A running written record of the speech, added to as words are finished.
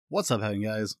What's up,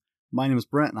 guys? My name is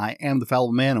Brent, and I am the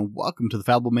Fallible Man, and welcome to the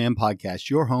Fallible Man Podcast,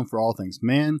 your home for all things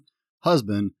man,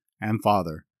 husband, and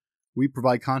father. We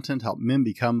provide content to help men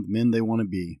become the men they want to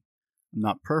be. I'm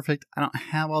not perfect, I don't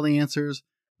have all the answers,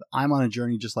 but I'm on a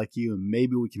journey just like you, and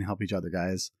maybe we can help each other,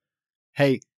 guys.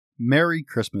 Hey, Merry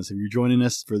Christmas if you're joining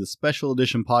us for the special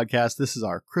edition podcast. This is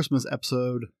our Christmas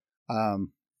episode.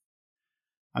 I'm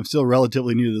still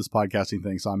relatively new to this podcasting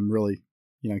thing, so I'm really,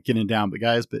 getting it down. But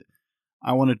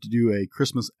I wanted to do a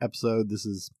Christmas episode. This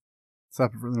is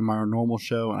separate from our normal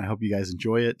show, and I hope you guys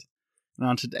enjoy it. And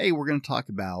on today, we're going to talk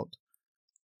about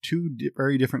two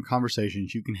very different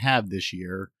conversations you can have this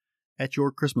year at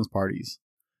your Christmas parties,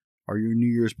 or your New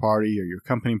Year's party, or your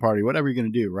company party, whatever you're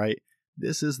going to do, right?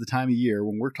 This is the time of year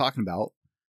when we're talking about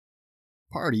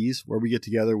parties where we get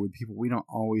together with people we don't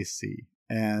always see.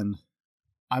 And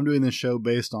I'm doing this show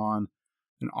based on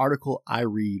an article I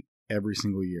read every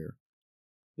single year.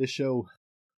 This show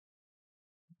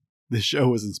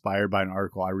was inspired by an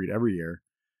article I read every year,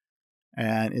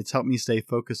 and it's helped me stay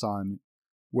focused on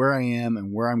where I am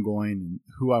and where I'm going and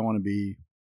who I want to be.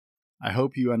 I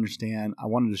hope you understand. I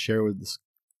wanted to share with this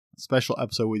special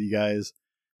episode with you guys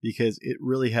because it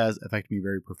really has affected me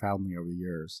very profoundly over the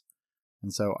years.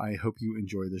 And so I hope you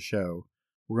enjoy the show.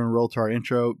 We're going to roll to our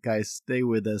intro. Guys, stay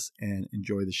with us and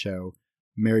enjoy the show.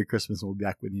 Merry Christmas, and we'll be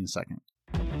back with you in a second.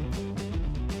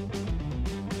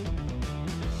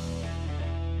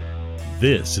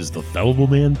 This is the Fallible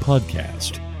Man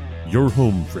Podcast, your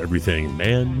home for everything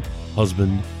man,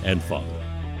 husband, and father.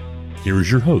 Here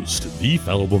is your host, the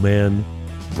Fallible Man,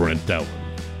 Brent Dowling.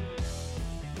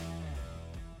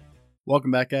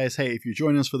 Welcome back, guys. Hey, if you're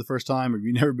joining us for the first time or if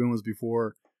you've never been with us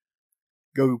before,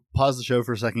 go pause the show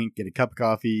for a second, get a cup of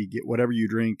coffee, get whatever you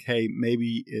drink. Hey,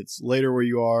 maybe it's later where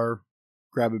you are,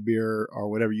 grab a beer or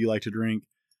whatever you like to drink.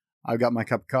 I've got my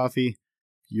cup of coffee.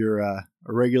 You're a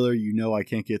regular, I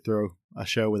can't get through a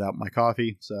show without my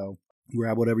coffee. So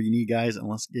grab whatever you need, guys, and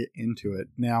let's get into it.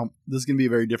 Now, this is going to be a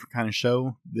very different kind of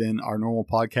show than our normal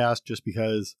podcast just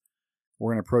because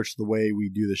we're going to approach the way we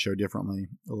do the show differently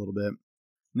a little bit.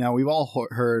 Now, we've all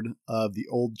heard of the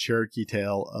old Cherokee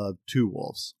tale of two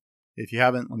wolves. If you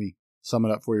haven't, let me sum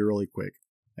it up for you really quick.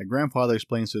 A grandfather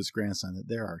explains to his grandson that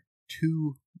there are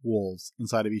two wolves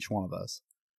inside of each one of us.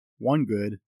 One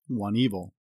good, one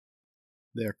evil.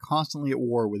 They are constantly at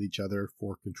war with each other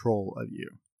for control of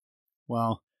you.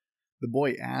 Well, the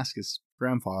boy asks his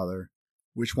grandfather,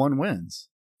 which one wins?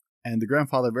 And the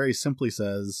grandfather very simply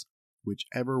says,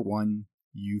 whichever one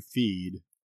you feed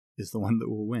is the one that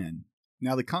will win.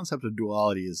 Now, the concept of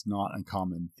duality is not an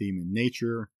uncommon theme in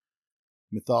nature,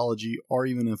 mythology, or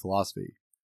even in philosophy,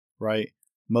 right?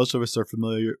 Most of us are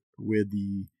familiar with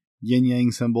the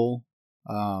yin-yang symbol.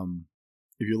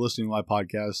 If you're listening to my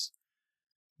podcast,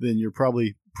 then you're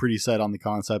probably pretty set on the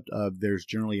concept of there's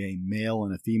generally a male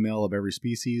and a female of every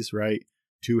species, right?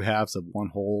 Two halves of one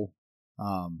whole,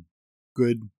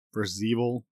 good versus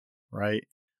evil, right?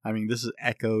 I mean, this is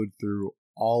echoed through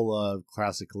all of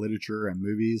classic literature and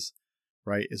movies,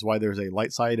 right? It's why there's a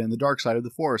light side and the dark side of the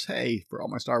Force. Hey, for all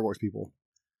my Star Wars people.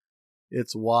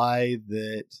 It's why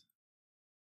that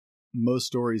most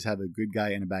stories have a good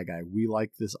guy and a bad guy. We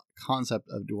like this concept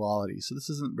of duality. So this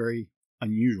isn't very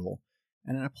unusual.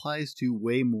 And it applies to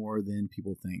way more than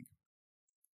people think.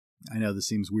 I know this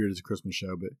seems weird as a Christmas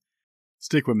show, but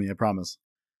stick with me, I promise.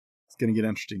 It's going to get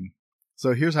interesting.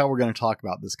 So here's how we're going to talk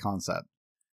about this concept.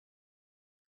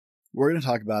 We're going to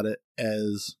talk about it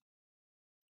as,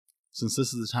 since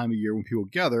this is the time of year when people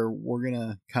gather, we're going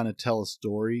to kind of tell a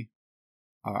story.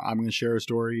 I'm going to share a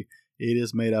story. It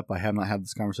is made up. I have not had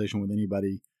this conversation with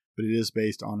anybody, but it is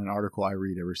based on an article I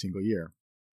read every single year.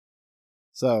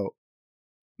 So,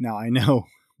 now, I know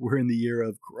we're in the year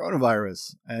of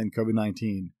coronavirus and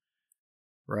COVID-19,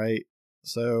 right?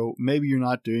 So maybe you're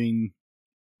not doing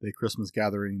the Christmas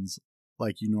gatherings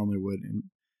like you normally would. And,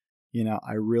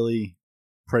 I really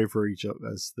pray for each of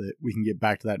us that we can get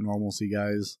back to that normalcy,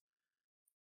 guys.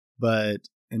 And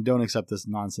don't accept this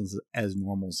nonsense as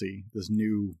normalcy. This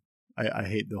new, I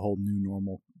hate the whole new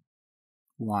normal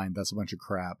line. That's a bunch of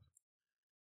crap.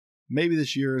 Maybe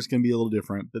this year is going to be a little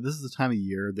different, but this is the time of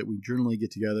year that we generally get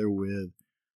together with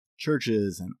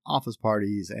churches and office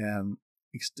parties and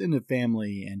extended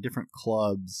family and different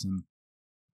clubs. And,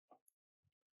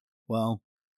 well,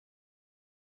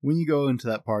 when you go into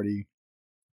that party,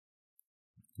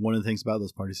 one of the things about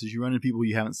those parties is you run into people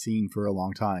you haven't seen for a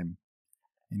long time.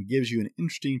 And it gives you an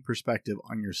interesting perspective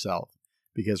on yourself,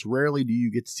 because rarely do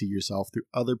you get to see yourself through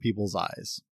other people's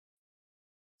eyes.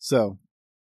 So,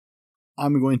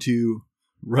 I'm going to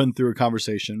run through a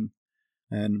conversation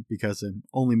And because I'm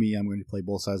only me, I'm going to play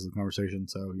both sides of the conversation.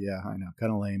 So yeah, I know,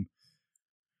 kind of lame.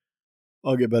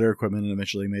 I'll get better equipment and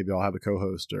eventually maybe I'll have a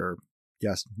co-host or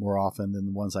guest more often than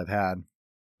the ones I've had.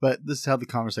 But this is how the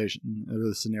conversation or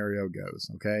the scenario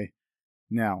goes, okay?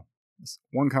 Now, it's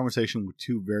one conversation with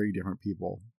two very different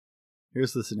people.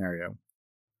 Here's the scenario.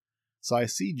 So I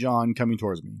see John coming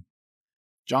towards me.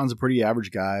 John's a pretty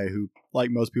average guy who, like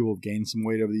most people, have gained some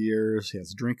weight over the years. He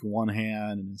has a drink in one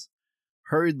hand and is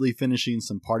hurriedly finishing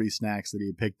some party snacks that he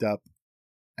had picked up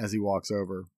as he walks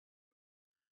over.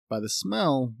 By the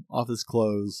smell off his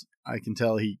clothes, I can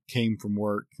tell he came from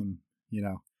work and,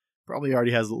 probably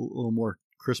already has a little more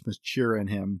Christmas cheer in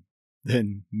him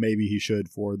than maybe he should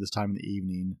for this time of the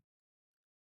evening.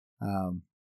 And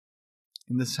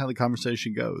this is how the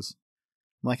conversation goes.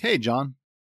 I'm like, hey, John,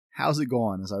 how's it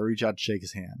going? As I reach out to shake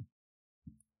his hand.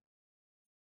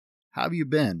 How have you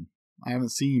been? I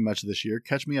haven't seen you much this year.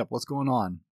 Catch me up. What's going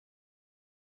on?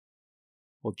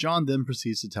 Well, John then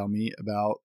proceeds to tell me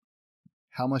about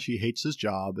how much he hates his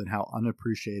job and how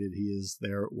unappreciated he is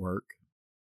there at work.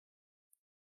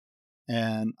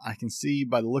 And I can see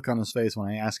by the look on his face when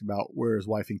I ask about where his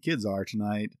wife and kids are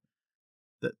tonight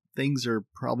that things are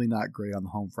probably not great on the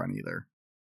home front either.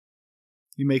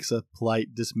 He makes a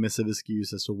polite, dismissive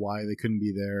excuse as to why they couldn't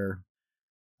be there.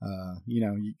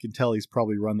 You can tell he's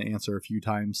probably run the answer a few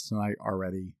times tonight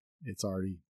already.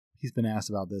 He's been asked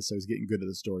about this, so he's getting good at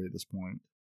the story at this point.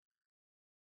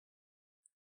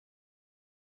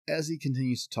 As he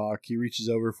continues to talk, he reaches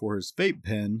over for his vape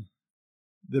pen,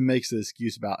 then makes an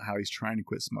excuse about how he's trying to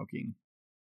quit smoking.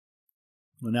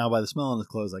 Well, now by the smell on his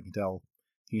clothes, I can tell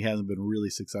he hasn't been really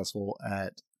successful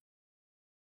at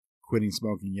quitting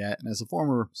smoking yet. And as a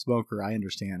former smoker, I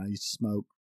understand. I used to smoke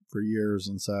for years,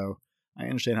 and so I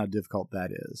understand how difficult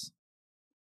that is.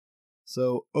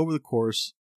 So over the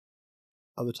course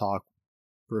of the talk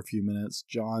for a few minutes,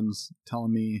 John's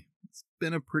telling me it's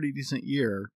been a pretty decent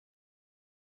year.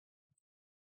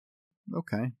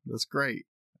 Okay, that's great.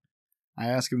 I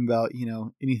ask him about,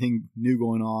 anything new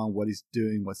going on, what he's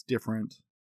doing, what's different.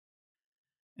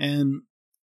 And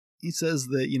he says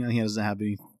that, he doesn't have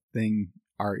anything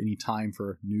or any time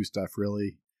for new stuff,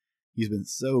 really. He's been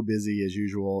so busy as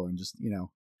usual and just,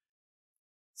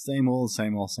 same old,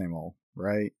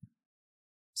 right?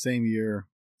 Same year,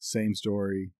 same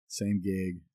story, same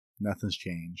gig. Nothing's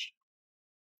changed.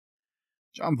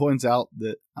 John points out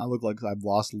that I look like I've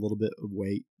lost a little bit of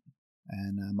weight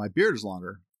and my beard is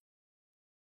longer.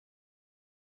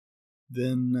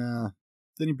 Then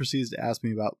he proceeds to ask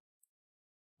me about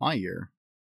my year.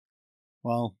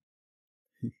 Well,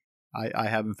 I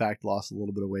have in fact lost a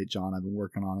little bit of weight, John. I've been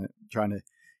working on it, trying to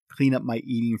clean up my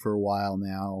eating for a while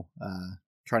now,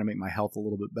 trying to make my health a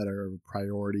little bit better of a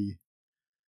priority.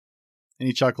 And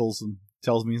he chuckles and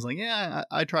tells me, he's like, yeah,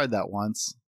 I tried that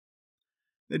once.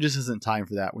 There just isn't time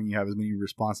for that when you have as many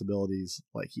responsibilities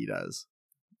like he does.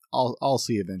 I'll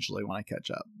see eventually when I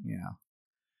catch up,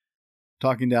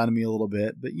 Talking down to me a little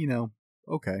bit, but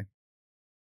okay.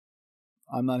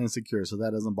 I'm not insecure, so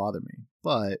that doesn't bother me.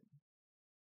 But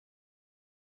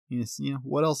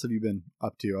what else have you been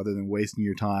up to other than wasting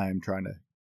your time trying to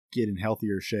get in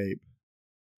healthier shape?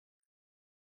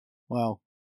 Well,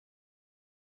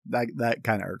 that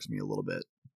kind of irks me a little bit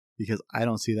because I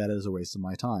don't see that as a waste of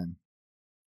my time.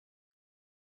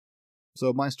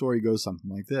 So my story goes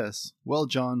something like this. Well,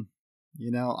 John,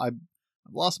 I've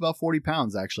lost about 40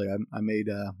 pounds, actually. I made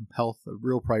health a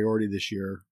real priority this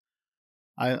year.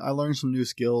 I learned some new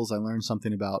skills. I learned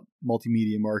something about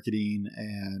multimedia marketing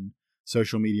and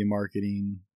social media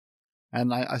marketing.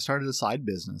 And I started a side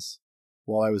business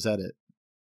while I was at it.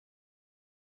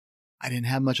 I didn't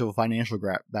have much of a financial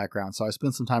background, so I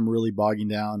spent some time really bogging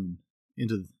down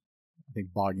into, I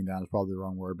think bogging down is probably the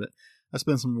wrong word, but I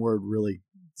spent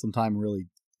some time really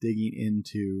digging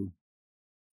into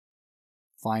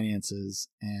finances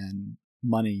and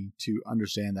money to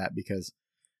understand that because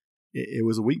it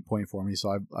was a weak point for me.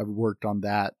 So I've worked on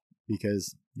that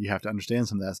because you have to understand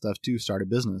some of that stuff to start a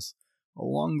business.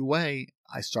 Along the way,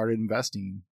 I started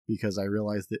investing because I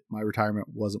realized that my retirement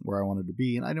wasn't where I wanted to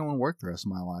be and I didn't want to work the rest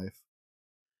of my life.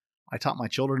 I taught my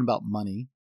children about money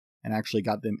and actually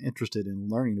got them interested in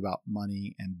learning about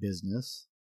money and business.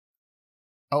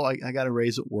 Oh, I got a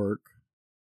raise at work,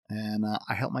 and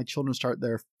I helped my children start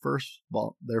their first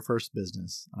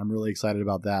business. I'm really excited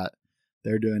about that.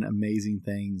 They're doing amazing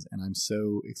things, and I'm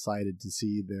so excited to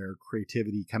see their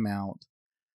creativity come out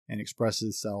and express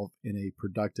itself in a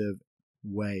productive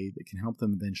way that can help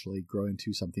them eventually grow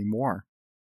into something more.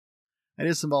 I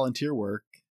did some volunteer work,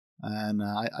 and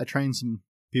I trained some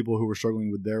people who were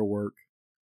struggling with their work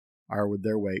or with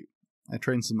their weight I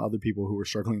trained some other people who were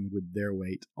struggling with their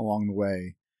weight along the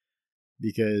way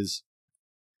because,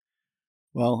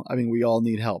 well, I mean, we all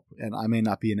need help, and I may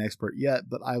not be an expert yet,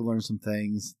 but I learned some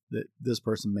things that this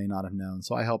person may not have known,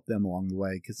 so I helped them along the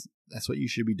way because that's what you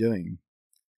should be doing.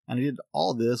 And I did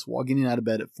all this while getting out of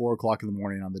bed at 4 o'clock in the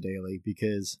morning on the daily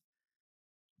because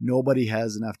nobody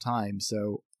has enough time,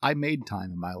 so I made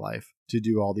time in my life to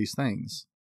do all these things.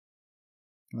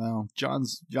 Well,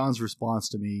 John's response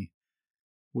to me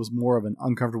was more of an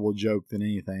uncomfortable joke than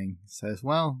anything. He says,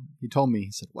 he told me,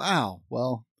 he said, wow,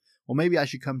 well, maybe I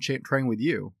should come train with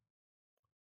you.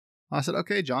 I said,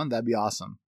 okay, John, that'd be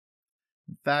awesome.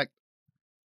 In fact,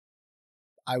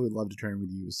 I would love to train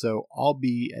with you. So I'll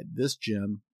be at this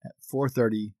gym at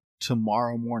 4:30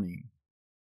 tomorrow morning.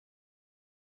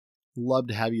 Love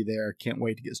to have you there. Can't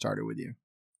wait to get started with you.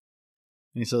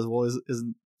 And he says, well,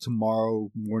 isn't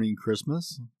tomorrow morning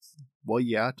Christmas? Well,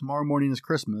 yeah, tomorrow morning is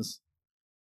Christmas.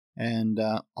 And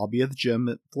I'll be at the gym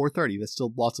at 4:30. That's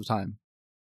still lots of time.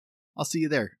 I'll see you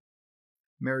there.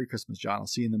 Merry Christmas, John. I'll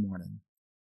see you in the morning.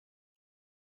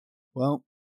 Well,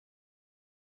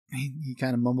 he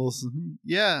kind of mumbles,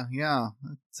 yeah,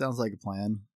 that sounds like a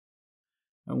plan,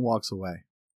 and walks away.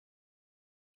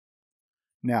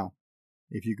 Now,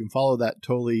 if you can follow that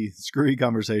totally screwy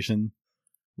conversation,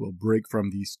 we'll break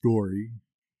from the story.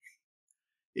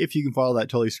 If you can follow that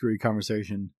totally screwy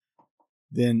conversation,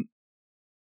 then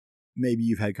maybe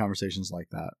you've had conversations like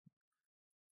that.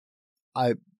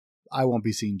 I won't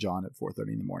be seeing John at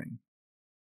 4:30 in the morning.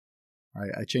 All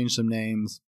right, I changed some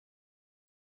names,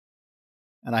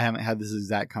 and I haven't had this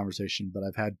exact conversation, but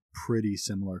I've had pretty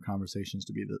similar conversations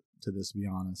to be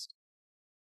honest.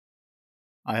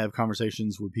 I have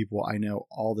conversations with people I know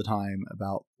all the time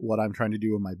about what I'm trying to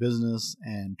do in my business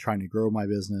and trying to grow my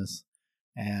business,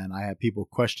 and I have people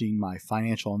questioning my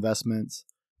financial investments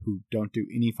who don't do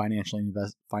any financial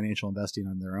investing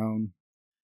on their own.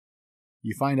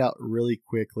 You find out really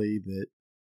quickly that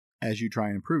as you try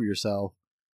and improve yourself,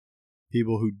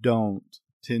 people who don't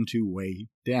tend to weigh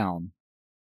down.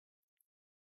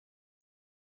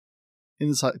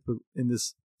 In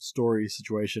this story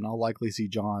situation, I'll likely see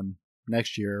John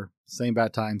next year. Same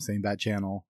bat time, same bat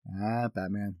channel.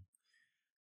 Batman.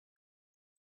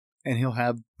 And he'll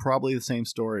have probably the same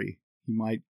story. He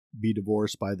might be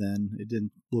divorced by then. It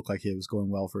didn't look like it was going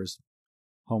well for his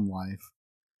home life.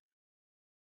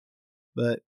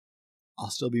 But I'll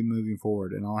still be moving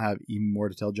forward, and I'll have even more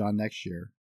to tell John next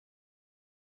year.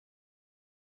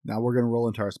 Now we're going to roll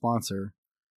into our sponsor,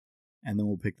 and then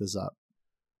we'll pick this up.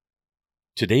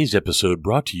 Today's episode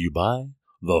brought to you by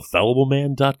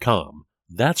thefallibleman.com.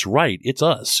 That's right, it's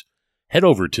us. Head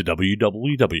over to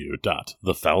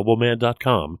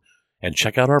www.thefallibleman.com and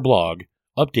check out our blog,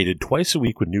 updated twice a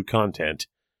week with new content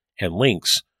and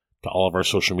links to all of our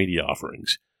social media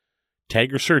offerings.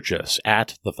 Tag or search us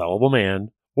at The Fallible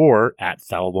Man or at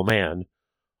Fallible Man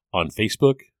on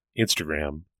Facebook,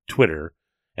 Instagram, Twitter,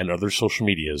 and other social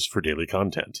medias for daily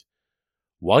content.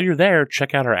 While you're there,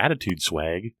 check out our Attitude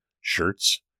swag,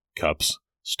 shirts, cups,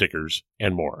 stickers,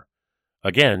 and more.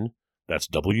 Again, that's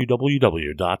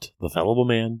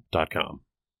www.thefallibleman.com.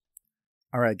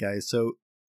 All right, guys, so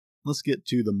let's get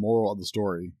to the moral of the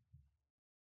story.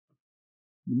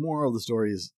 The moral of the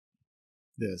story is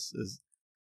this, is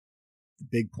the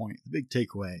big point, the big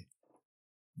takeaway.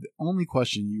 The only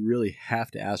question you really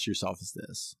have to ask yourself is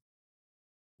this.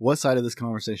 What side of this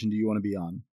conversation do you want to be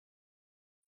on?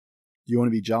 Do you want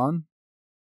to be John?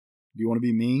 Do you want to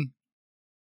be me?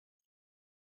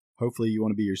 Hopefully you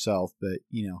want to be yourself, but,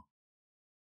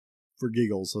 for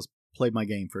giggles, let's play my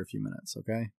game for a few minutes,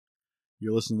 okay?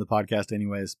 You're listening to the podcast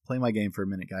anyways. Play my game for a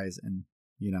minute, guys, and,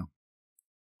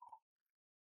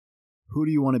 who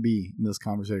do you want to be in this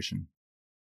conversation?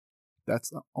 That's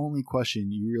the only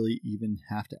question you really even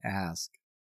have to ask.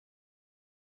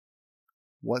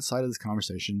 What side of this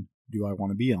conversation do I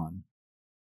want to be on?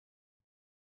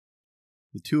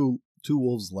 The Two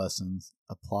Wolves lessons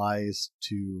applies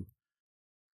to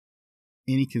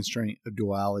any constraint of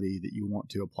duality that you want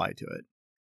to apply to it.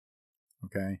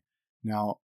 Okay?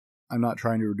 Now, I'm not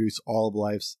trying to reduce all of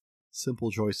life's simple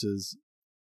choices.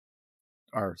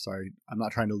 I'm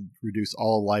not trying to reduce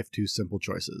all of life to simple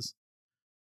choices,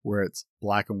 where it's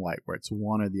black and white, where it's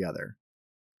one or the other.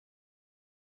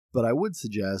 But I would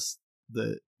suggest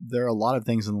that there are a lot of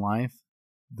things in life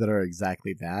that are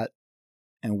exactly that,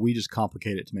 and we just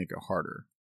complicate it to make it harder.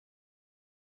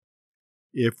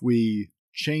 If we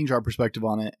change our perspective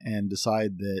on it and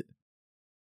decide that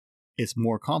it's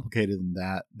more complicated than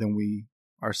that, then we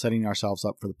are setting ourselves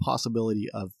up for the possibility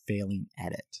of failing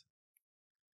at it.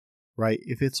 Right?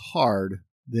 If it's hard,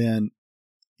 then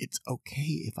it's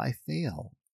okay if I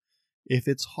fail. If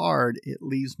it's hard, it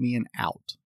leaves me an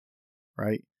out,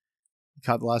 right? You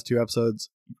caught the last 2 episodes,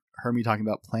 you heard me talking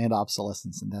about planned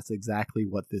obsolescence, and that's exactly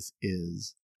what this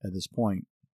is at this point.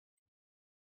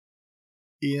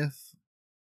 If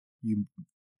you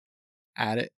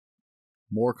add it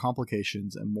more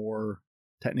complications and more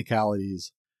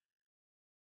technicalities,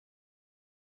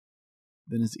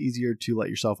 then it's easier to let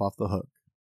yourself off the hook.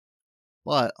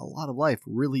 But a lot of life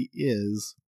really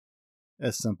is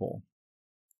as simple.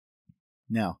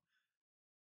 Now,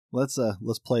 let's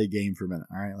play a game for a minute.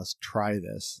 All right, let's try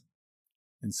this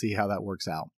and see how that works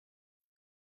out.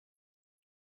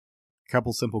 A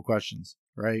couple simple questions,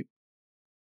 right?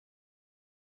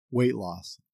 Weight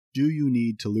loss. Do you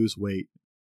need to lose weight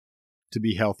to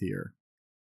be healthier?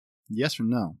 Yes or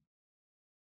no?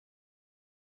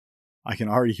 I can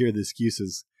already hear the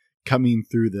excuses coming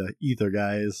through the ether,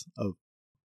 guys, of,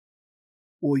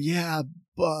 well, yeah,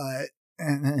 but,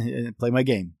 and play my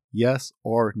game. Yes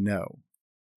or no?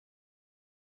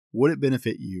 Would it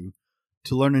benefit you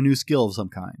to learn a new skill of some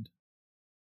kind?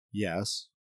 Yes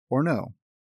or no?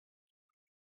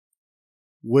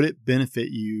 Would it benefit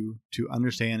you to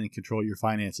understand and control your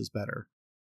finances better?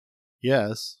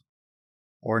 Yes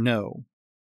or no?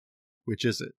 Which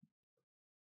is it?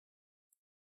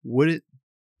 Would it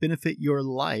benefit your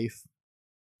life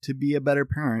to be a better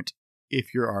parent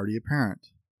if you're already a parent?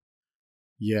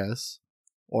 Yes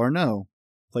or no?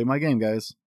 Play my game,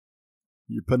 guys.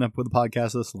 You're putting up with the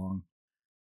podcast this long.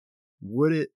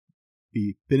 Would it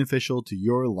be beneficial to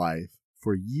your life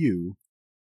for you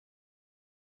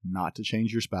not to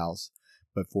change your spouse,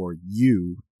 but for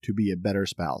you to be a better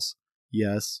spouse?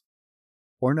 Yes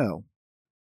or no?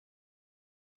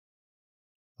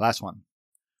 Last one.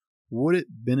 Would it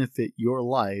benefit your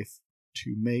life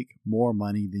to make more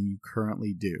money than you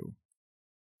currently do?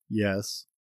 Yes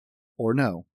or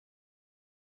no?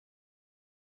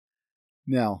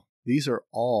 Now, these are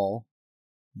all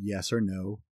yes or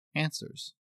no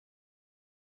answers,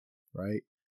 right?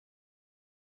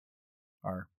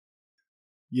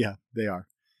 Yeah, they are.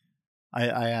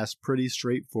 I asked pretty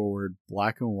straightforward,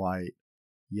 black and white,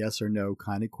 yes or no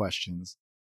kind of questions,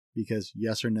 because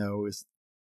yes or no is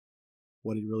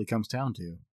what it really comes down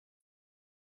to.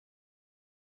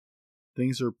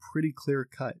 Things are pretty clear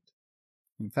cut.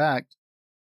 In fact,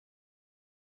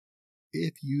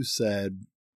 if you said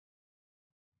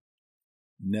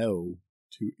no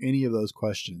to any of those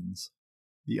questions,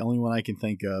 the only one I can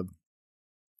think of,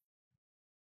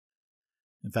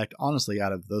 in fact, honestly,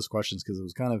 out of those questions, because it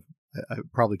was kind of, I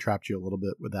probably trapped you a little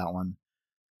bit with that one.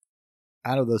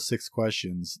 Out of those 6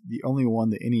 questions, the only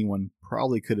one that anyone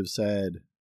probably could have said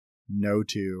no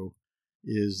to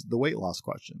is the weight loss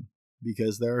question,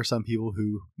 because there are some people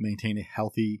who maintain a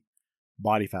healthy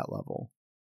body fat level.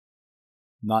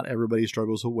 Not everybody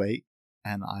struggles with weight,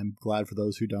 and I'm glad for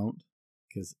those who don't,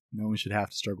 because no one should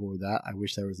have to struggle with that. I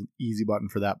wish there was an easy button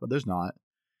for that, but there's not.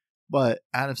 But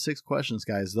out of 6 questions,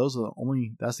 guys, that's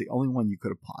the only one you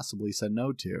could have possibly said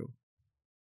no to.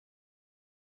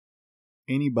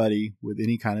 Anybody with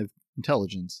any kind of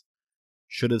intelligence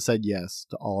should have said yes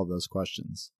to all of those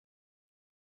questions.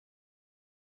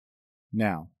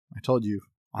 Now, I told you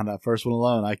on that first one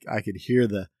alone, I could hear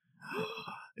the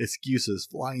excuses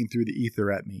flying through the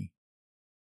ether at me.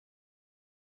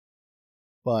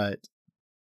 But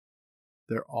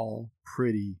they're all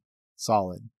pretty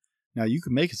solid. Now, you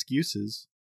can make excuses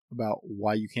about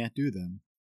why you can't do them.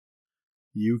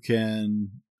 You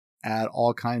can add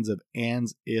all kinds of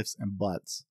ands, ifs, and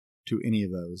buts to any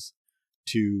of those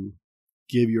to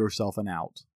give yourself an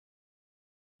out.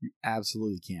 You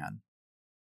absolutely can.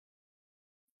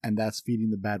 And that's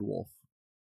feeding the bad wolf.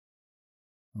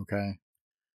 Okay?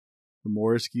 The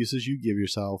more excuses you give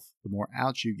yourself, the more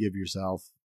outs you give yourself,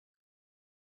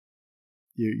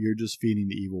 you're just feeding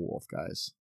the evil wolf,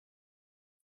 guys.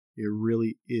 It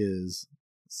really is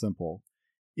simple.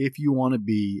 If you want to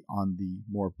be on the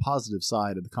more positive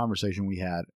side of the conversation we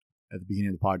had at the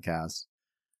beginning of the podcast,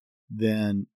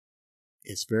 then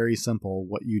it's very simple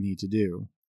what you need to do.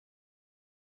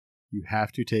 You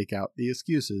have to take out the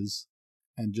excuses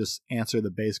and just answer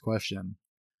the base question.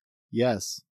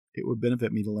 Yes, it would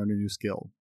benefit me to learn a new skill.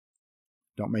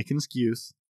 Don't make an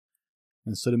excuse.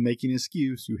 Instead of making an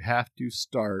excuse, you have to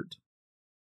start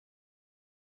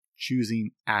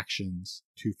choosing actions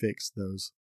to fix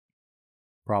those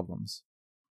problems.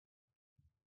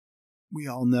 We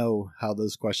all know how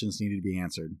those questions need to be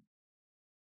answered.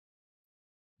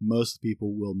 Most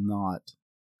people will not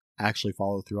actually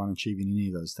follow through on achieving any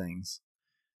of those things.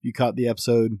 You caught the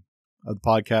episode of the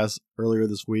podcast earlier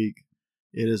this week.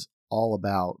 It is all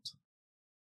about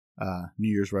New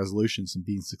Year's resolutions and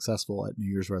being successful at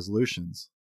New Year's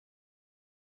resolutions.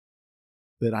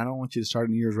 But I don't want you to start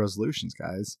New Year's resolutions,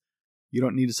 guys. You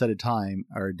don't need to set a time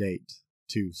or a date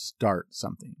to start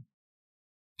something.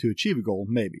 To achieve a goal,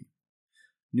 maybe.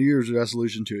 New Year's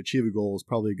resolution to achieve a goal is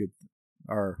probably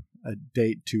a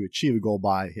date to achieve a goal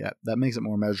by. Yeah, that makes it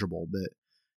more measurable, but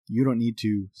you don't need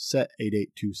to set a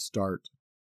date to start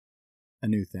a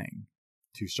new thing,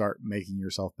 to start making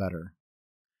yourself better.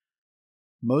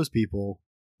 Most people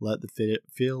let the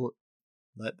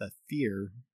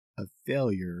fear of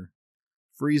failure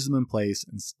freeze them in place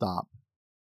and stop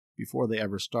before they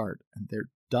ever start, and they're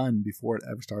done before it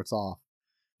ever starts off.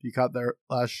 If you caught their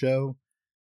last show,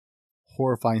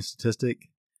 horrifying statistic,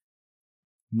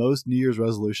 most New Year's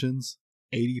resolutions,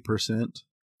 80%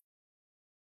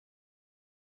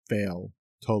 fail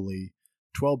totally.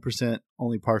 12%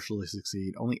 only partially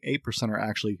succeed. Only 8% are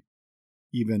actually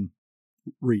even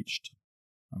reached.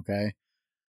 Okay?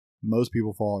 Most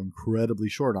people fall incredibly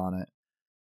short on it.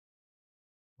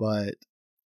 But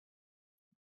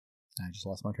I just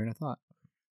lost my train of thought.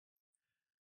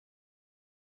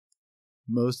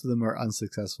 Most of them are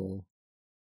unsuccessful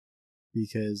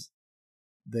because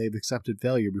they've accepted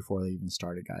failure before they even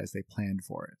started, guys. They planned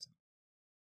for it.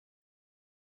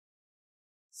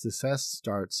 Success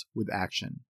starts with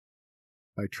action.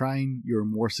 By trying, you're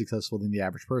more successful than the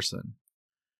average person.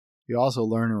 You also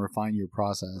learn and refine your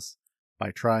process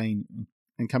by trying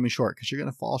and coming short, because you're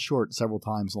going to fall short several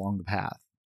times along the path.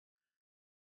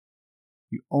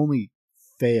 You only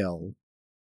fail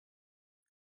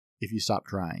if you stop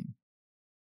trying.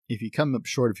 If you come up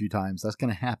short a few times, that's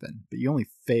going to happen, but you only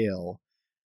fail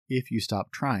if you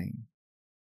stop trying.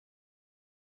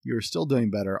 You're still doing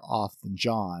better off than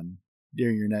John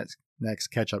during your next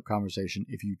catch-up conversation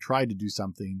if you tried to do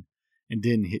something and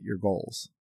didn't hit your goals.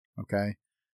 Okay?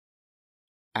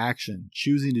 Action,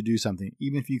 choosing to do something,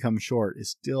 even if you come short, is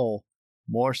still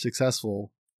more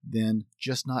successful than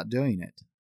just not doing it.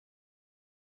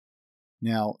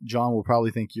 Now, John will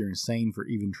probably think you're insane for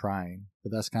even trying,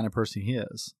 but that's the kind of person he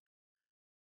is.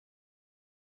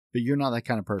 But you're not that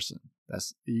kind of person.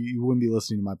 You wouldn't be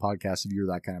listening to my podcast if you're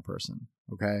that kind of person,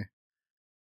 okay?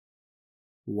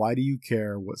 Why do you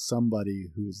care what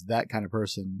somebody who is that kind of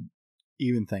person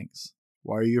even thinks?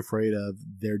 Why are you afraid of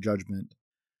their judgment?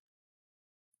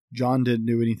 John didn't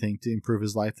do anything to improve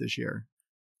his life this year.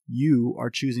 You are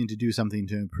choosing to do something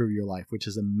to improve your life, which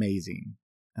is amazing.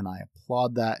 And I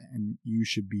applaud that, and you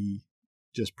should be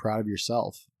just proud of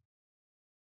yourself.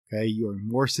 Okay, you are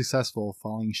more successful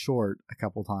falling short a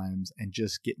couple times and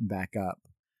just getting back up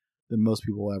than most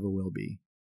people ever will be.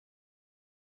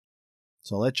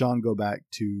 So let John go back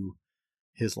to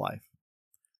his life.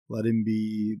 Let him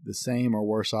be the same or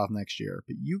worse off next year.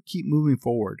 But you keep moving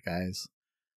forward, guys.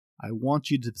 I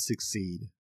want you to succeed.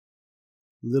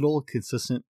 Little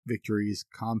consistent victories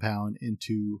compound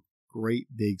into great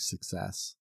big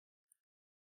success.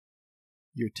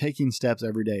 You're taking steps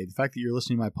every day. The fact that you're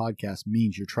listening to my podcast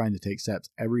means you're trying to take steps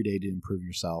every day to improve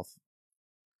yourself.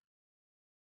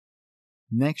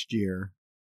 Next year,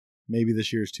 maybe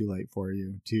this year is too late for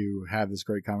you to have this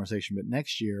great conversation, but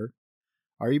next year,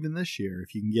 or even this year,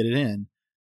 if you can get it in,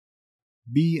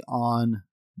 be on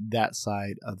that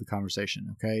side of the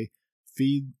conversation, okay?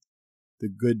 Feed the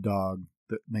good dog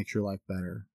that makes your life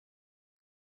better.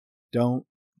 Don't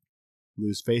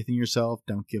lose faith in yourself.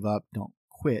 Don't give up. Don't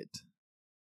quit.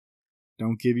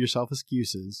 Don't give yourself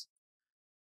excuses.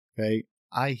 Okay?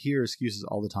 I hear excuses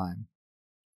all the time.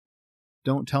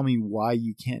 Don't tell me why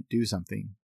you can't do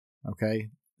something. Okay?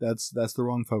 That's the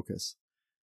wrong focus.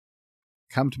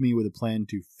 Come to me with a plan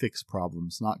to fix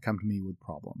problems, not come to me with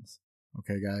problems.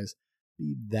 Okay, guys?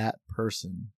 Be that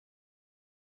person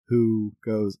who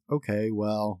goes, okay,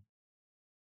 well,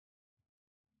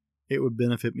 it would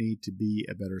benefit me to be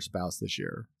a better spouse this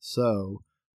year. So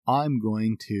I'm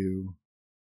going to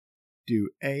do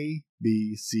A,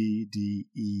 B, C, D,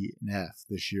 E, and F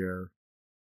this year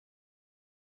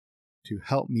to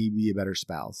help me be a better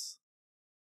spouse.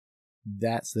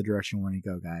 That's the direction we want to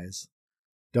go, guys.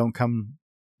 Don't come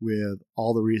with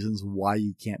all the reasons why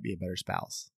you can't be a better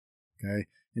spouse. Okay?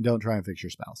 And don't try and fix your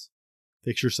spouse.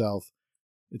 Fix yourself.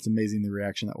 It's amazing the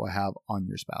reaction that will have on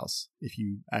your spouse if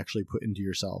you actually put into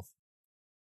yourself.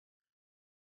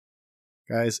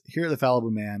 Guys, here at the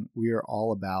Fallible Man, we are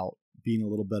all about being a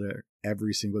little better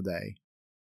every single day.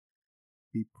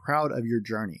 Be proud of your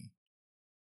journey.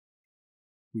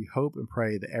 We hope and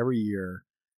pray that every year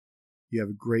you have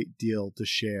a great deal to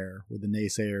share with the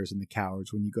naysayers and the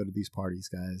cowards when you go to these parties,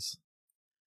 guys.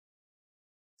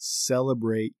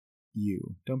 Celebrate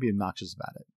you. Don't be obnoxious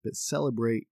about it, but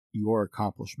celebrate your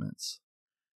accomplishments.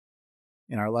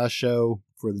 In our last show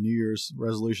for the New Year's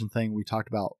resolution thing, we talked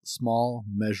about small,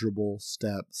 measurable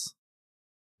steps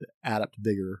that add up to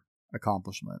bigger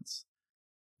accomplishments.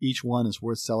 Each one is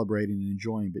worth celebrating and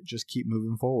enjoying, but just keep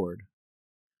moving forward.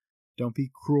 Don't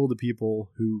be cruel to people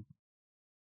who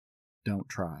don't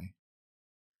try.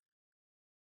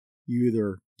 You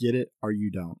either get it or you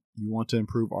don't. You want to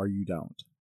improve or you don't.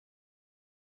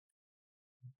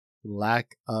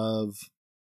 Lack of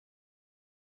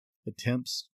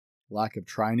attempts, lack of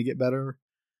trying to get better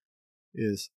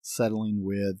is settling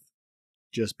with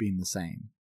just being the same.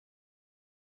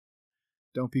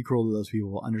 Don't be cruel to those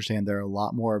people. Understand there are a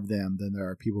lot more of them than there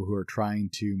are people who are trying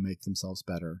to make themselves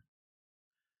better.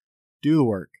 Do the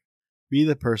work. Be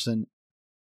the person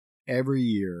every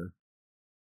year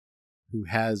who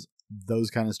has those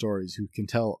kind of stories, who can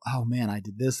tell, oh man, I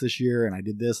did this year and I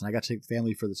did this and I got to take the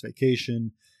family for this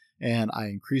vacation and I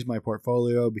increased my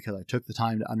portfolio because I took the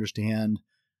time to understand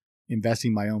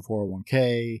investing my own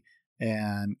 401k,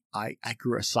 and I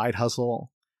grew a side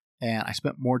hustle and I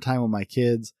spent more time with my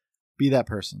kids. Be that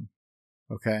person,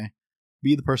 okay?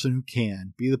 Be the person who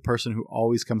can. Be the person who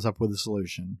always comes up with a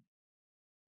solution.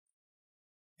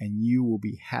 And you will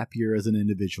be happier as an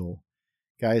individual.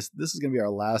 Guys, this is going to be our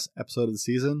last episode of the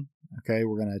season. Okay,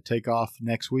 we're going to take off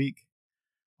next week.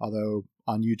 Although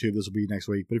on YouTube, this will be next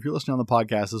week. But if you're listening on the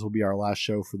podcast, this will be our last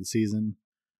show for the season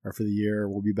or for the year.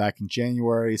 We'll be back in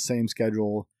January. Same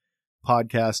schedule.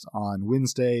 Podcast on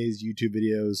Wednesdays. YouTube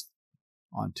videos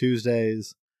on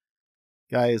Tuesdays.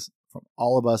 Guys, from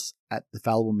all of us at The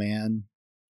Fallible Man,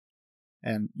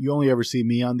 and you only ever see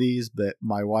me on these, but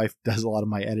my wife does a lot of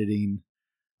my editing.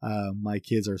 My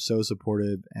kids are so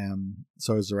supportive, and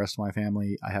so is the rest of my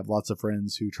family. I have lots of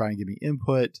friends who try and give me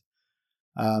input.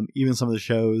 Even some of the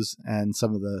shows and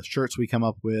some of the shirts we come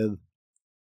up with.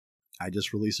 I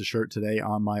just released a shirt today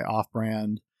on my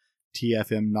off-brand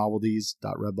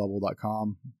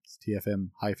tfmnovelties.redbubble.com. It's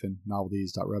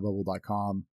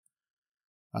tfm-novelties.redbubble.com.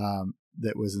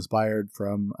 That was inspired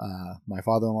from my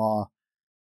father-in-law.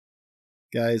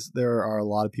 Guys, there are a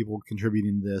lot of people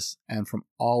contributing to this, and from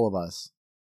all of us,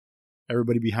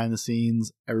 everybody behind the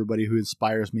scenes, everybody who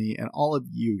inspires me, and all of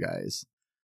you guys,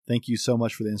 thank you so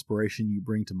much for the inspiration you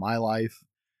bring to my life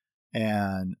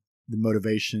and the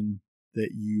motivation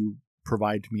that you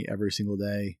provide to me every single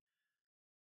day.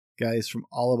 Guys, from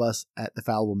all of us at The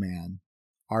Fallible Man,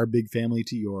 our big family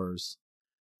to yours,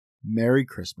 Merry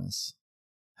Christmas.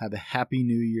 Have a happy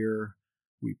new year.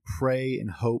 We pray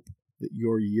and hope that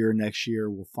your year next year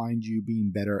will find you being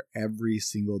better every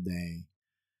single day.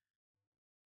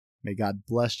 May God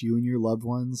bless you and your loved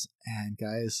ones. And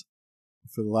guys,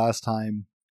 for the last time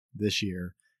this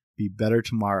year, be better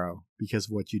tomorrow because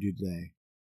of what you do today.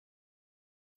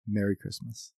 Merry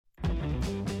Christmas.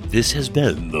 This has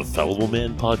been the Fallible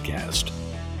Man Podcast,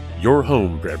 your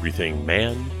home for everything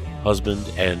man, husband,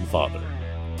 and father.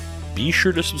 Be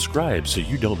sure to subscribe so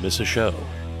you don't miss a show.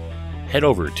 Head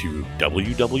over to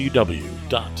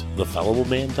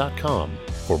www.thefallibleman.com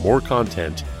for more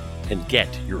content and get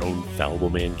your own Fallible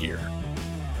Man gear.